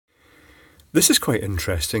This is quite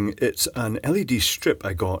interesting. It's an LED strip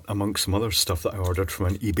I got amongst some other stuff that I ordered from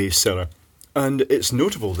an eBay seller. And it's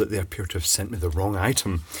notable that they appear to have sent me the wrong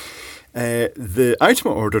item. The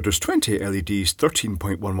item I ordered was 20 LEDs,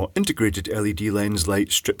 13.1 watt integrated LED lens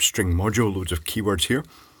light strip string module, loads of keywords here.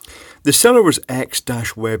 The seller was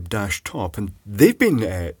X-Web-Top, and they've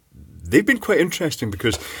been quite interesting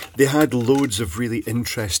because they had loads of really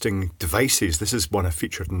interesting devices. This is one I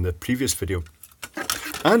featured in the previous video.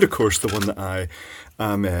 And of course the one that I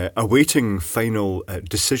am awaiting final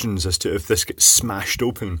decisions as to if this gets smashed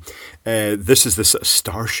open. This is the sort of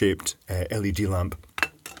star-shaped LED lamp.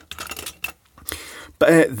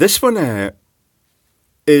 But this one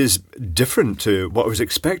is different to what I was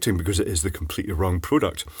expecting because it is the completely wrong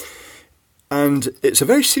product. And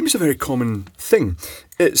seems a very common thing.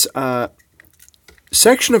 It's a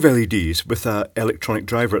section of LEDs with an electronic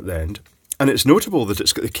driver at the end. And it's notable that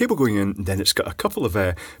it's got the cable going in, and then it's got a couple of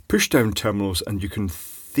push-down terminals, and you can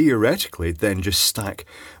theoretically then just stack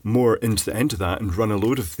more into the end of that and run a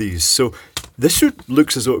load of these. So this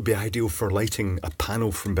looks as though it would be ideal for lighting a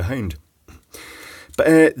panel from behind.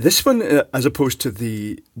 But this one, as opposed to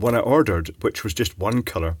the one I ordered, which was just one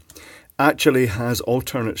colour, actually has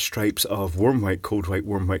alternate stripes of warm white, cold white,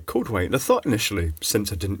 warm white, cold white. And I thought initially,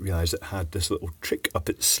 since I didn't realise it had this little trick up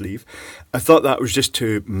its sleeve, I thought that was just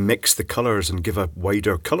to mix the colours and give a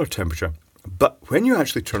wider colour temperature. But when you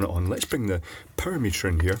actually turn it on, let's bring the power meter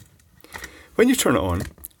in here. When you turn it on,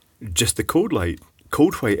 just the cold white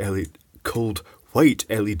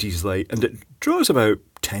LEDs light, and it draws about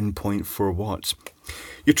 10.4 watts.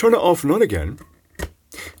 You turn it off and on again,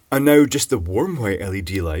 and now just the warm white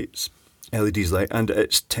LEDs light, and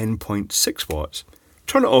it's 10.6 watts.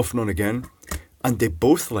 Turn it off and on again, and they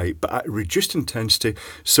both light, but at reduced intensity,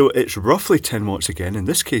 so it's roughly 10 watts again, in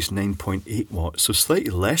this case 9.8 watts, so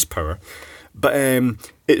slightly less power, but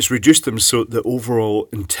it's reduced them so the overall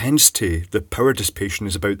intensity, the power dissipation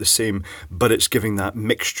is about the same, but it's giving that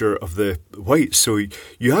mixture of the white, so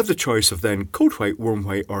you have the choice of then cold white, warm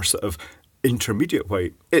white, or sort of intermediate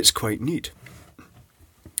white. It's quite neat.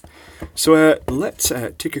 So let's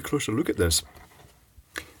take a closer look at this.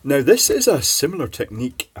 Now this is a similar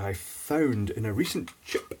technique I found in a recent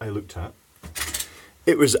chip I looked at.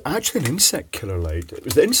 It was actually an insect killer light. It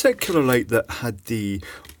was the insect killer light that had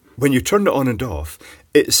when you turned it on and off,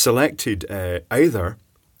 it selected either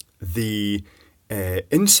the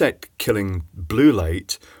insect killing blue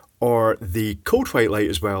light or the cold white light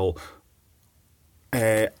as well,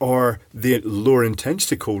 or the lower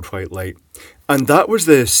intensity cold white light. And that was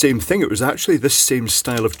the same thing. It was actually this same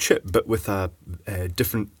style of chip, but with a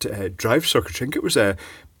different drive circuitry. I think it was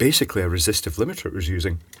basically a resistive limiter it was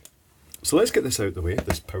using. So let's get this out of the way,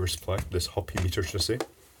 this power supply, this hoppy meter, should I say.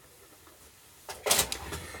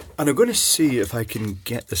 And I'm going to see if I can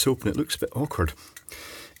get this open. It looks a bit awkward.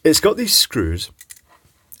 It's got these screws,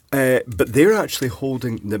 but they're actually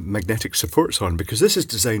holding the magnetic supports on, because this is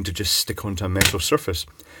designed to just stick onto a metal surface,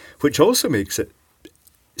 which also makes it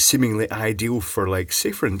seemingly ideal for, like,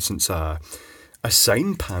 say for instance a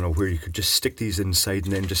sign panel where you could just stick these inside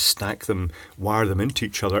and then just stack them, wire them into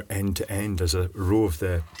each other end to end as a row of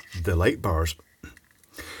the light bars.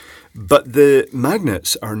 But the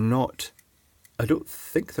magnets are not, I don't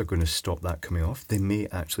think they're going to stop that coming off. They may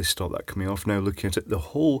actually stop that coming off. Now looking at it, the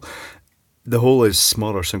hole is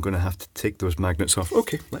smaller, so I'm going to have to take those magnets off.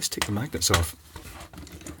 Okay, let's take the magnets off.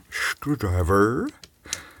 Screwdriver.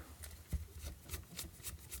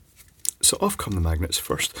 So off come the magnets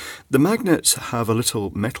first. The magnets have a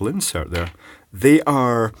little metal insert there. They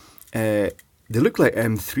look like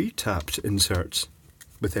M3 tapped inserts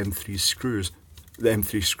with M3 screws. The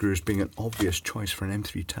M3 screws being an obvious choice for an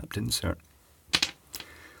M3 tapped insert.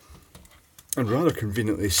 And rather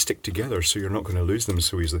conveniently stick together so you're not going to lose them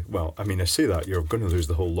so easily. Well, I mean, I say that, you're going to lose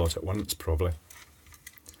the whole lot at once probably.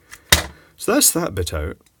 So that's that bit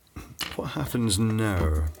out. What happens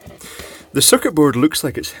now? The circuit board looks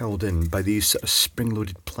like it's held in by these sort of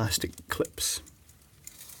spring-loaded plastic clips.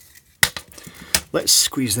 Let's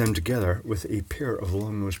squeeze them together with a pair of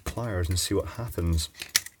long-nose pliers and see what happens.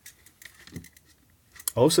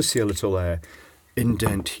 I also see a little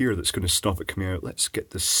indent here that's going to stop it coming out. Let's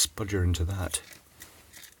get the spudger into that.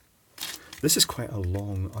 This is quite a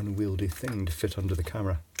long, unwieldy thing to fit under the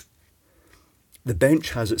camera. The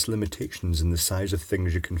bench has its limitations in the size of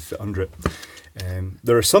things you can fit under it.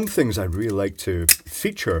 There are some things I'd really like to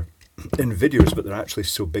feature in videos, but they're actually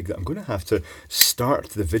so big that I'm going to have to start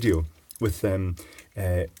the video with them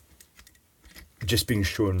just being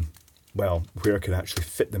shown, well, where I can actually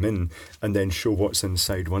fit them in, and then show what's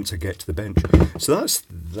inside once I get to the bench. So that's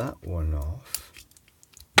that one off.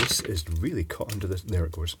 This is really caught under this. There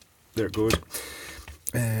it goes. there it goes.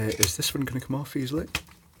 Is this one going to come off easily?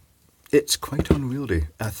 It's quite unwieldy.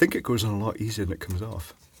 I think it goes on a lot easier than it comes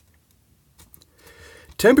off.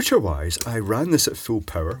 Temperature-wise, I ran this at full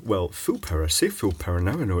power. Well, full power, I say full power,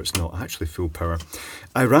 now I know it's not actually full power.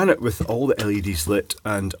 I ran it with all the LEDs lit,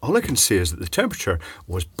 and all I can say is that the temperature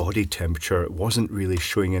was body temperature. It wasn't really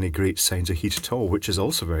showing any great signs of heat at all, which is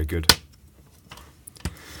also very good.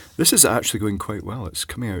 This is actually going quite well. It's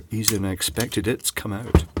coming out easier than I expected it's come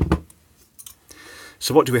out.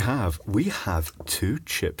 So what do we have? We have 2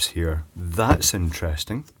 chips here. That's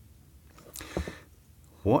interesting.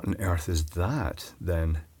 What on earth is that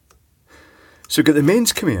then? So we've got the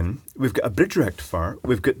mains come in, we've got a bridge rectifier,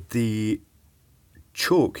 we've got the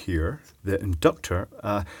choke here, the inductor,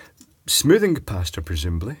 smoothing capacitor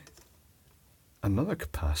presumably, another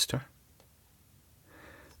capacitor.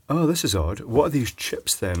 Oh, this is odd. What are these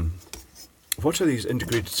chips then? What are these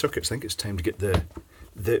integrated circuits? I think it's time to get the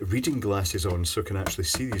reading glasses on so I can actually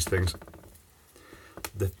see these things.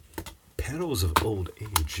 The perils of old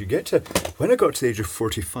age. You get to, when I got to the age of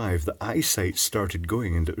 45, the eyesight started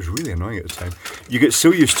going and it was really annoying at the time. You get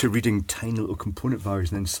so used to reading tiny little component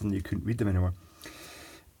values and then suddenly you couldn't read them anymore.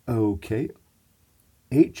 Okay.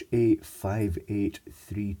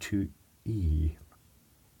 HA5832E.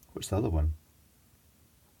 What's the other one?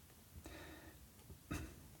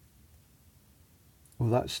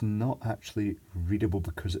 Well, that's not actually readable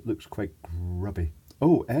because it looks quite grubby.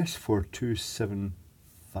 Oh, S4275.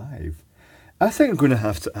 I think I'm going to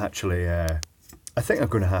have to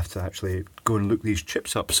actually go and look these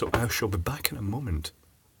chips up, so I shall be back in a moment.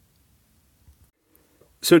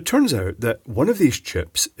 So it turns out that one of these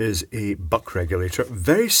chips is a buck regulator,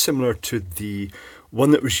 very similar to the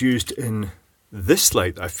one that was used in this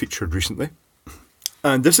light that I featured recently.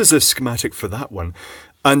 And this is a schematic for that one.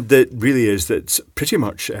 And that really is, that's pretty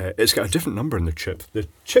much, it's got a different number in the chip. The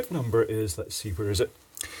chip number is, let's see, where is it?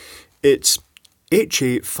 It's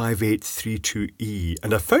HA5832E,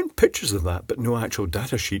 and I found pictures of that, but no actual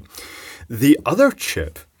data sheet. The other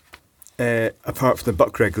chip, apart from the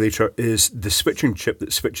buck regulator, is the switching chip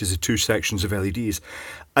that switches the 2 sections of LEDs.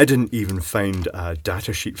 I didn't even find a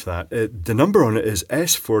data sheet for that. The number on it is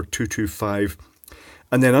S4225,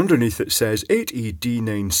 and then underneath it says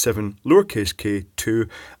 8ED97, lowercase k2.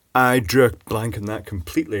 I drew a blank on that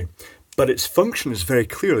completely, but its function is very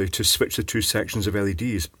clearly to switch the 2 sections of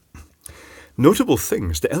LEDs. Notable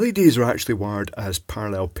things, the LEDs are actually wired as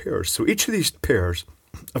parallel pairs. So each of these pairs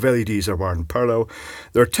of LEDs are wired in parallel.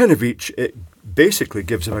 There are 10 of each. It basically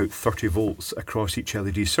gives about 30 volts across each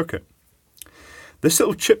LED circuit. This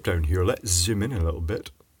little chip down here, let's zoom in a little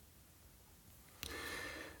bit.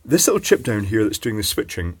 This little chip down here that's doing the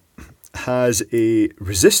switching has a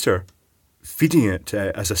resistor feeding it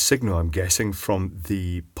as a signal, I'm guessing, from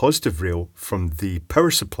the positive rail from the power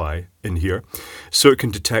supply in here, so it can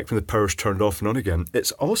detect when the power's turned off and on again.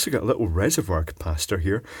 It's also got a little reservoir capacitor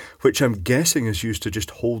here, which I'm guessing is used to just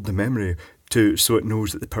hold the memory so it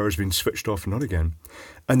knows that the power's been switched off and on again.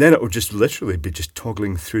 And then it will just literally be just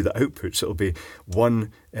toggling through the outputs. It'll be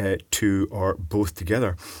 1, 2, or both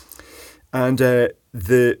together. And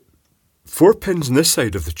the 4 pins on this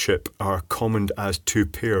side of the chip are commoned as 2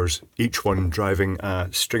 pairs, each one driving a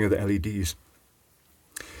string of the LEDs.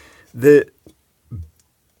 The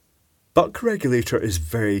buck regulator is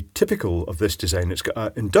very typical of this design. It's got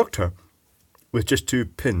an inductor with just 2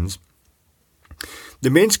 pins. The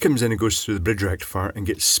mains comes in and goes through the bridge rectifier and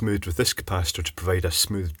gets smoothed with this capacitor to provide a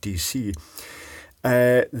smooth DC.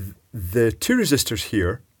 The 2 resistors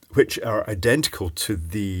here, which are identical to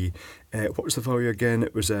the, what was the value again?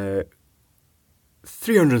 It was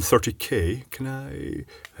 330k. Can I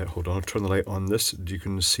hold on, I'll turn the light on this. You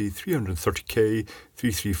can see 330k,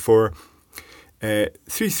 334,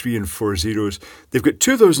 33 and 4 zeros. They've got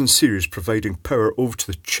 2 of those in series providing power over to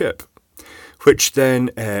the chip, which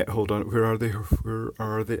then, hold on, where are they? Where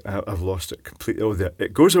are they? I've lost it completely. Oh, there.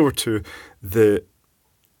 It goes over to the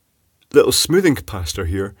little smoothing capacitor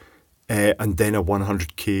here, and then a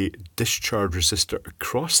 100k discharge resistor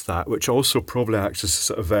across that, which also probably acts as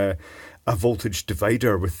sort of a voltage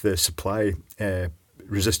divider with the supply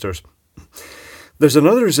resistors. There's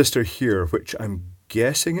another resistor here, which I'm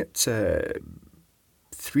guessing it's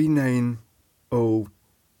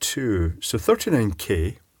 3902, so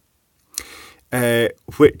 39k,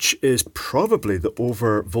 which is probably the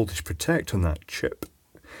over voltage protect on that chip.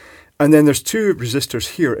 And then there's 2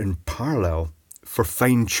 resistors here in parallel for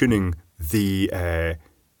fine tuning the, there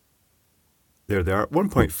they are,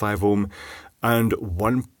 1.5 ohm and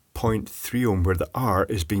 1.3 ohm, where the R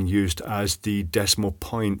is being used as the decimal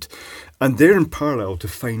point. And they're in parallel to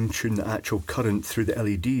fine tune the actual current through the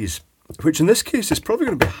LEDs. which in this case is probably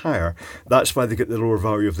going to be higher. That's why they get the lower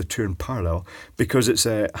value of the 2 in parallel, because it's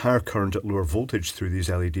a higher current at lower voltage through these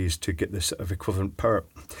LEDs to get this sort of equivalent power.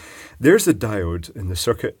 There's the diode in the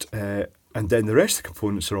circuit, and then the rest of the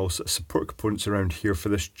components are all sort of support components around here for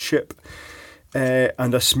this chip.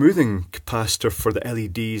 And a smoothing capacitor for the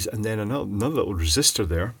LEDs, and then another little resistor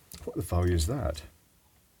there. What the value is that?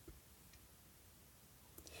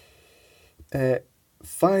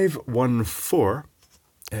 514.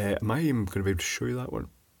 Am I even going to be able to show you that one?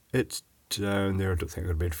 It's down there. I don't think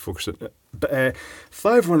I'm going to be able to focus it. But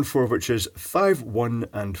 514, which is 5 1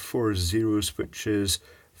 and 4 zeros, which is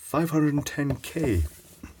 510k.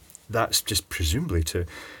 That's just presumably to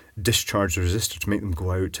discharge the resistor to make them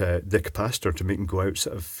go out, the capacitor to make them go out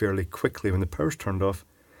sort of fairly quickly when the power's turned off.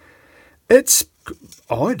 It's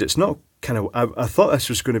odd. It's not kind of. I thought this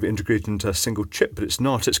was going to be integrated into a single chip, but it's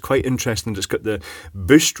not. It's quite interesting. It's got the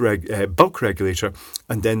boost bulk regulator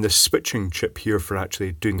and then the switching chip here for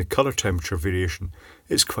actually doing the color temperature variation.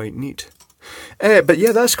 It's quite neat. But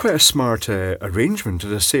yeah, that's quite a smart arrangement.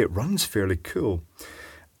 As I say, it runs fairly cool.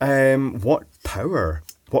 What power?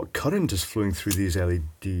 What current is flowing through these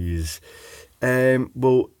LEDs?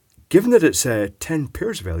 Well, given that it's 10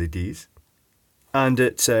 pairs of LEDs and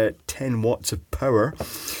it's 10 watts of power,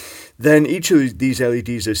 then each of these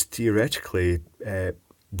LEDs is theoretically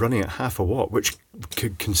running at half a watt, which,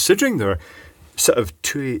 considering they're sort of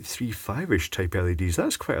 2835-ish type LEDs,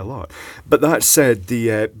 that's quite a lot. But that said,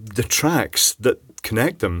 the tracks that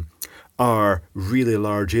connect them are really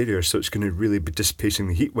large areas, so it's going to really be dissipating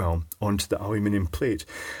the heat well onto the aluminium plate.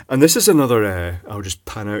 And this is another, I'll just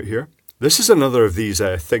pan out here. This is another of these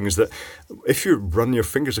things that if you run your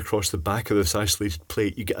fingers across the back of this isolated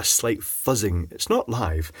plate, you get a slight fuzzing. It's not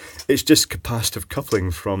live, it's just capacitive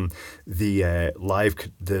coupling from the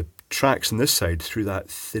the tracks on this side through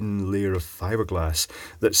that thin layer of fiberglass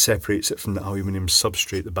that separates it from the aluminium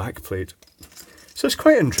substrate, the back plate. So it's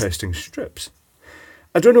quite interesting strips.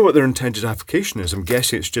 I don't know what their intended application is. I'm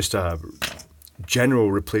guessing it's just a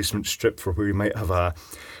general replacement strip for where you might have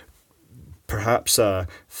perhaps a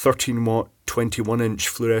 13 watt 21 inch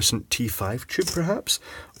fluorescent T5 tube perhaps,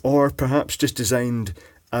 or perhaps just designed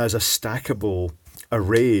as a stackable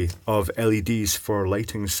array of LEDs for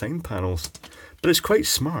lighting sign panels. But it's quite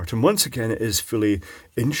smart, and once again it is fully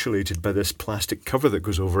insulated by this plastic cover that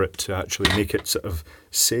goes over it to actually make it sort of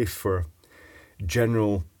safe for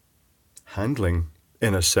general handling,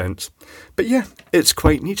 in a sense. But yeah, it's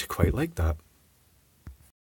quite neat. I quite like that.